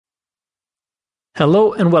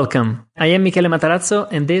Hello and welcome. I am Michele Matarazzo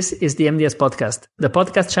and this is the MDS Podcast, the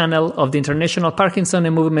podcast channel of the International Parkinson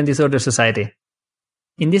and Movement Disorder Society.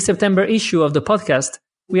 In this September issue of the podcast,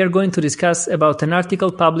 we are going to discuss about an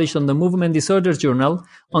article published on the Movement Disorders Journal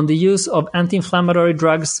on the use of anti-inflammatory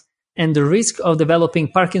drugs and the risk of developing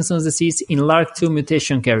Parkinson's disease in LRRK2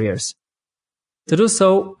 mutation carriers. To do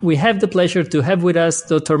so, we have the pleasure to have with us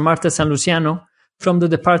Dr. Marta Sanluciano from the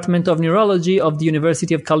Department of Neurology of the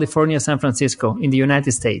University of California, San Francisco, in the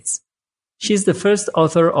United States. She is the first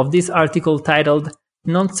author of this article titled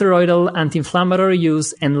Non-Steroidal Anti-Inflammatory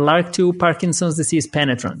Use and LRRK2 Parkinson's Disease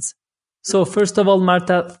Penetrance. So first of all,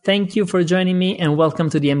 Marta, thank you for joining me and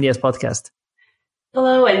welcome to the MDS Podcast.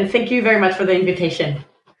 Hello, and thank you very much for the invitation.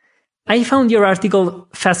 I found your article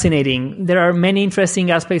fascinating. There are many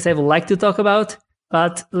interesting aspects I would like to talk about,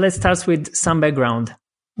 but let's start with some background.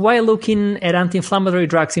 Why looking at anti-inflammatory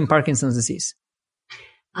drugs in Parkinson's disease?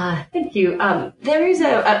 Thank you. There is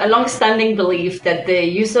a long-standing belief that the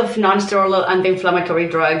use of non-steroidal anti-inflammatory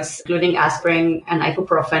drugs, including aspirin and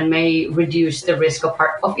ibuprofen, may reduce the risk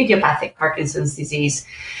of idiopathic Parkinson's disease.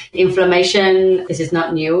 Inflammation, this is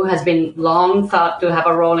not new, has been long thought to have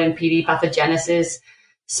a role in PD pathogenesis,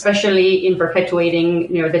 especially in perpetuating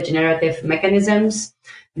neurodegenerative mechanisms.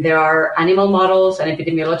 There are animal models and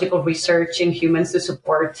epidemiological research in humans to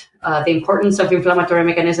support the importance of inflammatory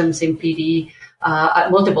mechanisms in PD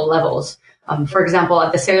at multiple levels. For example,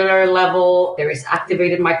 at the cellular level, there is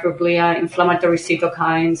activated microglia, inflammatory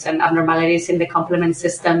cytokines, and abnormalities in the complement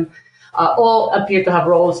system all appear to have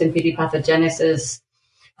roles in PD pathogenesis.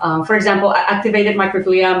 For example, activated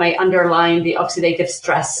microglia may underline the oxidative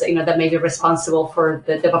stress that may be responsible for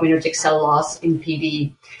the dopaminergic cell loss in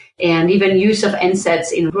PD. And even use of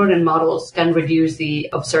NSAIDs in rodent models can reduce the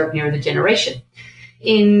observed neurodegeneration.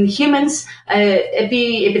 In humans,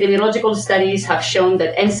 epidemiological studies have shown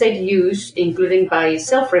that NSAID use, including by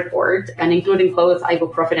self-report and including both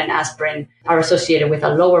ibuprofen and aspirin, are associated with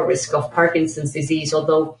a lower risk of Parkinson's disease,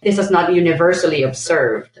 although this is not universally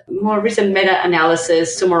observed. More recent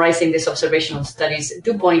meta-analysis summarizing these observational studies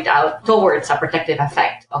do point out towards a protective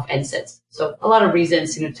effect of NSAIDs. So a lot of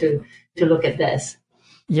reasons to look at this.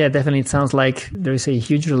 Yeah, definitely. It sounds like there is a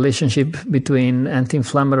huge relationship between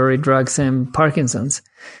anti-inflammatory drugs and Parkinson's.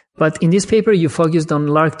 But in this paper, you focused on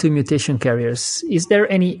LRRK2 mutation carriers. Is there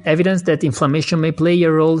any evidence that inflammation may play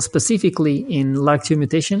a role specifically in LRRK2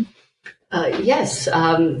 mutation? Yes.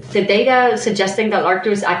 The data suggesting that LRRK2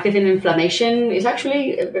 is active in inflammation is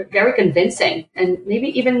actually very convincing, and maybe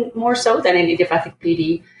even more so than in idiopathic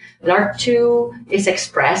PD. LRRK2 is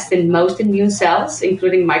expressed in most immune cells,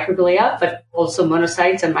 including microglia, but also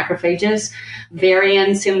monocytes and macrophages.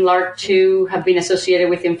 Variants in LRRK2 have been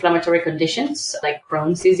associated with inflammatory conditions like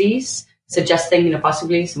Crohn's disease, suggesting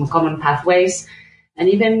possibly some common pathways. And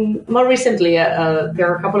even more recently, there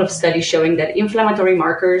are a couple of studies showing that inflammatory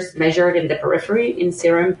markers measured in the periphery in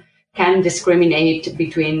serum can discriminate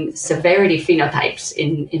between severity phenotypes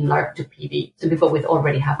in LRRK2 PD, so people with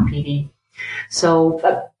already have PD. So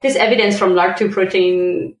this evidence from LRRK2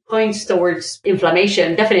 protein points towards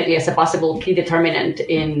inflammation definitely as a possible key determinant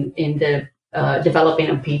in the developing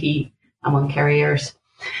of PD among carriers.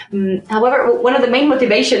 However, one of the main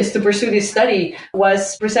motivations to pursue this study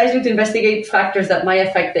was precisely to investigate factors that might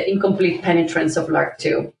affect the incomplete penetrance of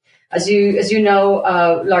LRRK2. As you know,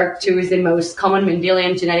 LRRK2 is the most common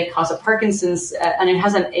Mendelian genetic cause of Parkinson's, and it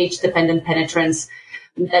has an age-dependent penetrance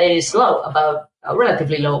that it is low,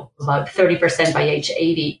 relatively low, about 30% by age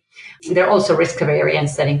 80. There are also risk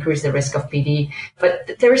variants that increase the risk of PD,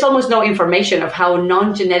 but there is almost no information of how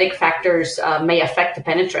non-genetic factors may affect the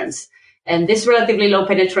penetrance. And this relatively low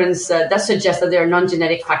penetrance does suggest that there are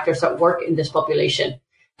non-genetic factors at work in this population.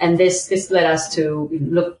 And this led us to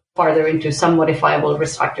look farther into some modifiable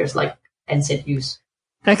risk factors like NSAID use.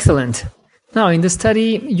 Excellent. Now, in the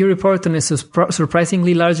study, you report on a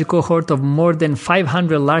surprisingly large cohort of more than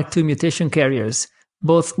 500 LRRK2 mutation carriers,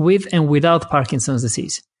 both with and without Parkinson's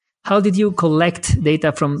disease. How did you collect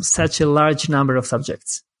data from such a large number of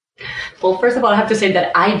subjects? Well, first of all, I have to say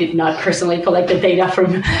that I did not personally collect the data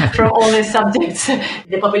from all the subjects.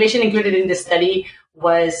 The population included in the study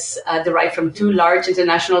was derived from two large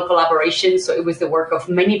international collaborations, so it was the work of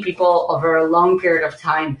many people over a long period of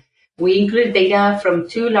time. We included data from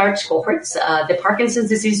two large cohorts, the Parkinson's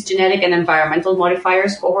disease genetic and environmental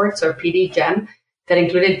modifiers cohorts, or PDGEM, that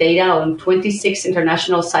included data on 26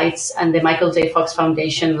 international sites, and the Michael J. Fox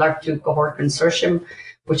Foundation LRRK2 Cohort Consortium,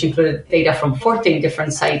 which included data from 14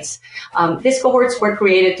 different sites. These cohorts were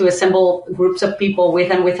created to assemble groups of people with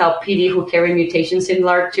and without PD who carry mutations in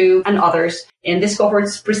LRRK2 and others. And these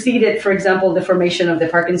cohorts preceded, for example, the formation of the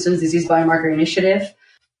Parkinson's Disease Biomarker Initiative.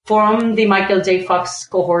 From the Michael J. Fox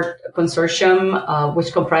cohort consortium,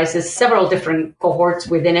 which comprises several different cohorts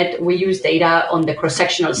within it, we use data on the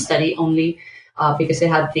cross-sectional study only because it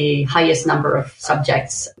had the highest number of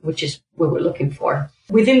subjects, which is what we're looking for.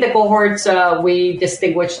 Within the cohorts, we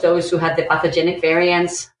distinguished those who had the pathogenic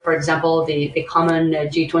variants, for example, the common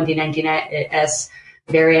G2019S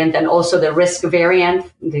variant, and also the risk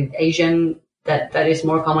variant, the Asian, that is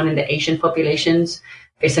more common in the Asian populations,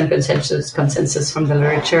 based on consensus from the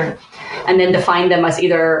literature, and then define them as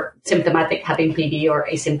either symptomatic having PD or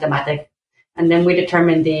asymptomatic. And then we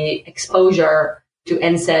determine the exposure to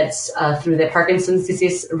NSAIDs through the Parkinson's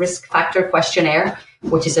disease risk factor questionnaire,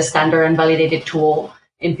 which is a standard and validated tool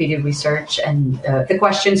in PD research. And the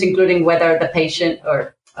questions including whether the patient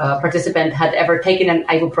or participant had ever taken an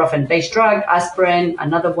ibuprofen-based drug, aspirin,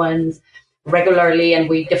 another one regularly. And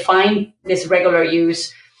we define this regular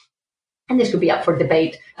use, and this could be up for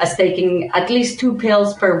debate, as taking at least 2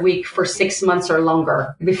 pills per week for 6 months or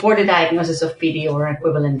longer before the diagnosis of PD or an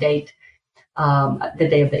equivalent date, the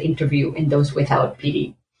day of the interview, in those without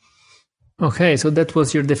PD. Okay, so that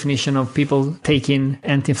was your definition of people taking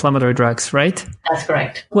anti-inflammatory drugs, right? That's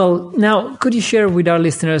correct. Well, now, could you share with our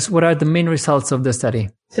listeners what are the main results of the study?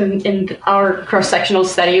 So in our cross-sectional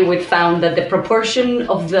study, we found that the proportion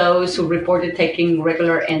of those who reported taking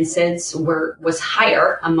regular NSAIDs was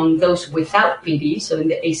higher among those without PD, so in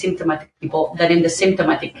the asymptomatic people, than in the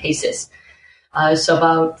symptomatic cases. So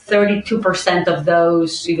about 32% of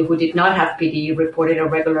those who did not have PD reported a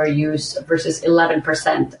regular use versus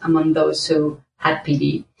 11% among those who had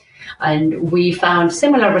PD. And we found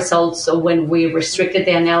similar results when we restricted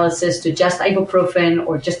the analysis to just ibuprofen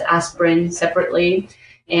or just aspirin separately,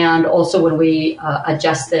 and also when we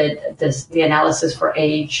adjusted the analysis for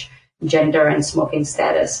age, gender, and smoking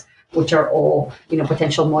status, which are all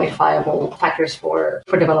potential modifiable factors for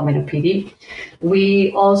development of PD.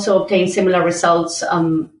 We also obtained similar results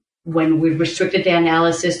when we restricted the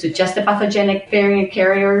analysis to just the pathogenic variant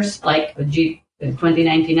carriers like the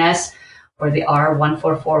G2019S or the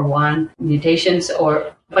R1441 mutations,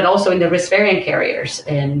 but also in the risk variant carriers.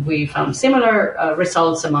 And we found similar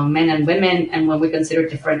results among men and women, and when we considered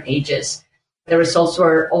different ages. The results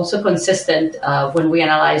were also consistent when we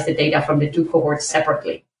analyzed the data from the 2 cohorts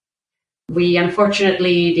separately. We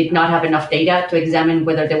unfortunately did not have enough data to examine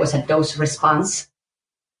whether there was a dose response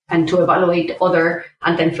and to evaluate other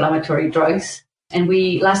anti-inflammatory drugs. And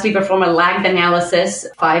we lastly performed a lagged analysis,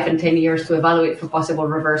 5 and 10 years, to evaluate for possible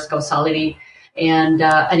reverse causality. And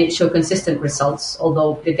it showed consistent results,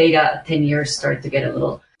 although the data at 10 years started to get a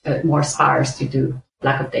little more sparse due to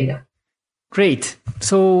lack of data. Great.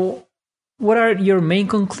 So what are your main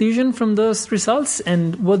conclusions from those results?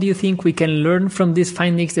 And what do you think we can learn from these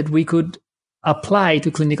findings that we could apply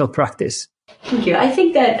to clinical practice? Thank you. I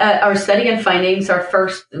think that our study and findings are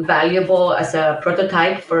first valuable as a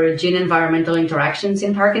prototype for gene-environmental interactions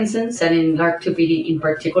in Parkinson's and in LRRK2-PD in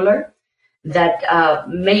particular that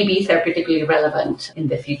may be therapeutically relevant in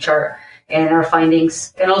the future. And our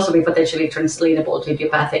findings can also be potentially translatable to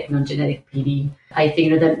idiopathic non-genetic PD. I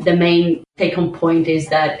think the main take-home point is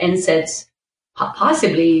that NSAIDs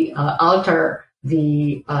possibly alter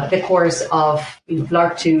the course of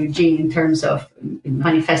LRRK2 gene in terms of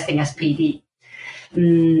manifesting as PD.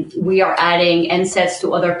 We are adding NSAIDs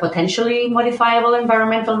to other potentially modifiable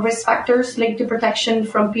environmental risk factors linked to protection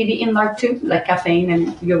from PD in LRRK2, like caffeine and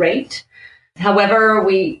urate. However,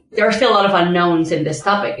 there are still a lot of unknowns in this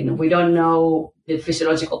topic. We don't know the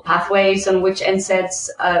physiological pathways on which NSAIDs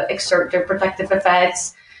exert their protective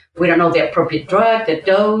effects. We don't know the appropriate drug, the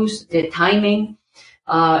dose, the timing.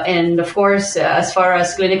 And of course, as far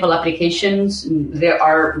as clinical applications, there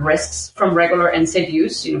are risks from regular NSAID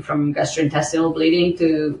use, from gastrointestinal bleeding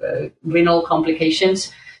to renal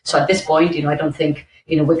complications. So at this point, I don't think,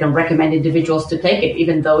 we can recommend individuals to take it,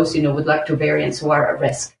 even those, with LRRK2 variants who are at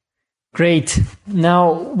risk. Great.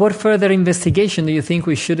 Now, what further investigation do you think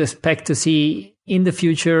we should expect to see in the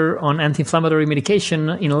future on anti-inflammatory medication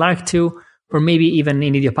in LRRK2 or maybe even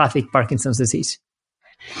in idiopathic Parkinson's disease?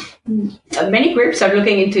 Many groups are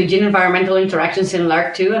looking into gene-environmental interactions in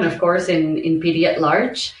LRRK2 and, of course, in PD at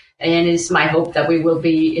large. And it's my hope that we will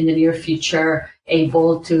be, in the near future,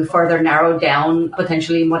 able to further narrow down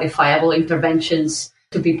potentially modifiable interventions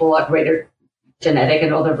to people at greater genetic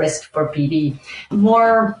and other risk for PD.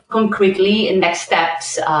 More concretely, next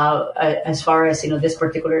steps, as far as this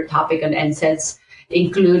particular topic on NSAIDs,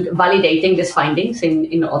 include validating these findings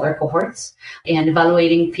in other cohorts and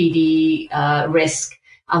evaluating PD risk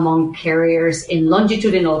among carriers in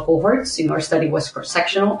longitudinal cohorts. Our study was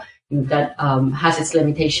cross-sectional, that has its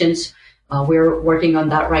limitations. We're working on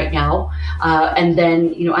that right now. And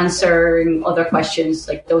then, answering other questions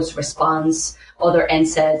like dose response, other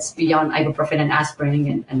NSAIDs beyond ibuprofen and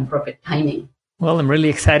aspirin, and appropriate timing. Well, I'm really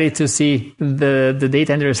excited to see the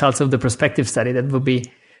data and the results of the prospective study. That will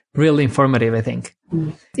be really informative, I think.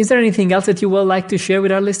 Is there anything else that you would like to share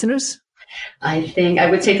with our listeners? I think I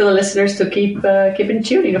would say to the listeners to keep in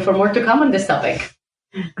tune, for more to come on this topic.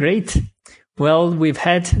 Great. Well, we've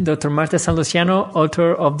had Dr. Marta San Luciano,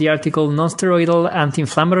 author of the article Non-Steroidal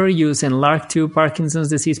Anti-Inflammatory Use in LRRK2 Parkinson's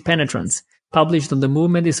Disease Penetrance, published on the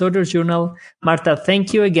Movement Disorders Journal. Marta,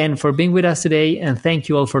 thank you again for being with us today, and thank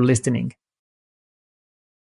you all for listening.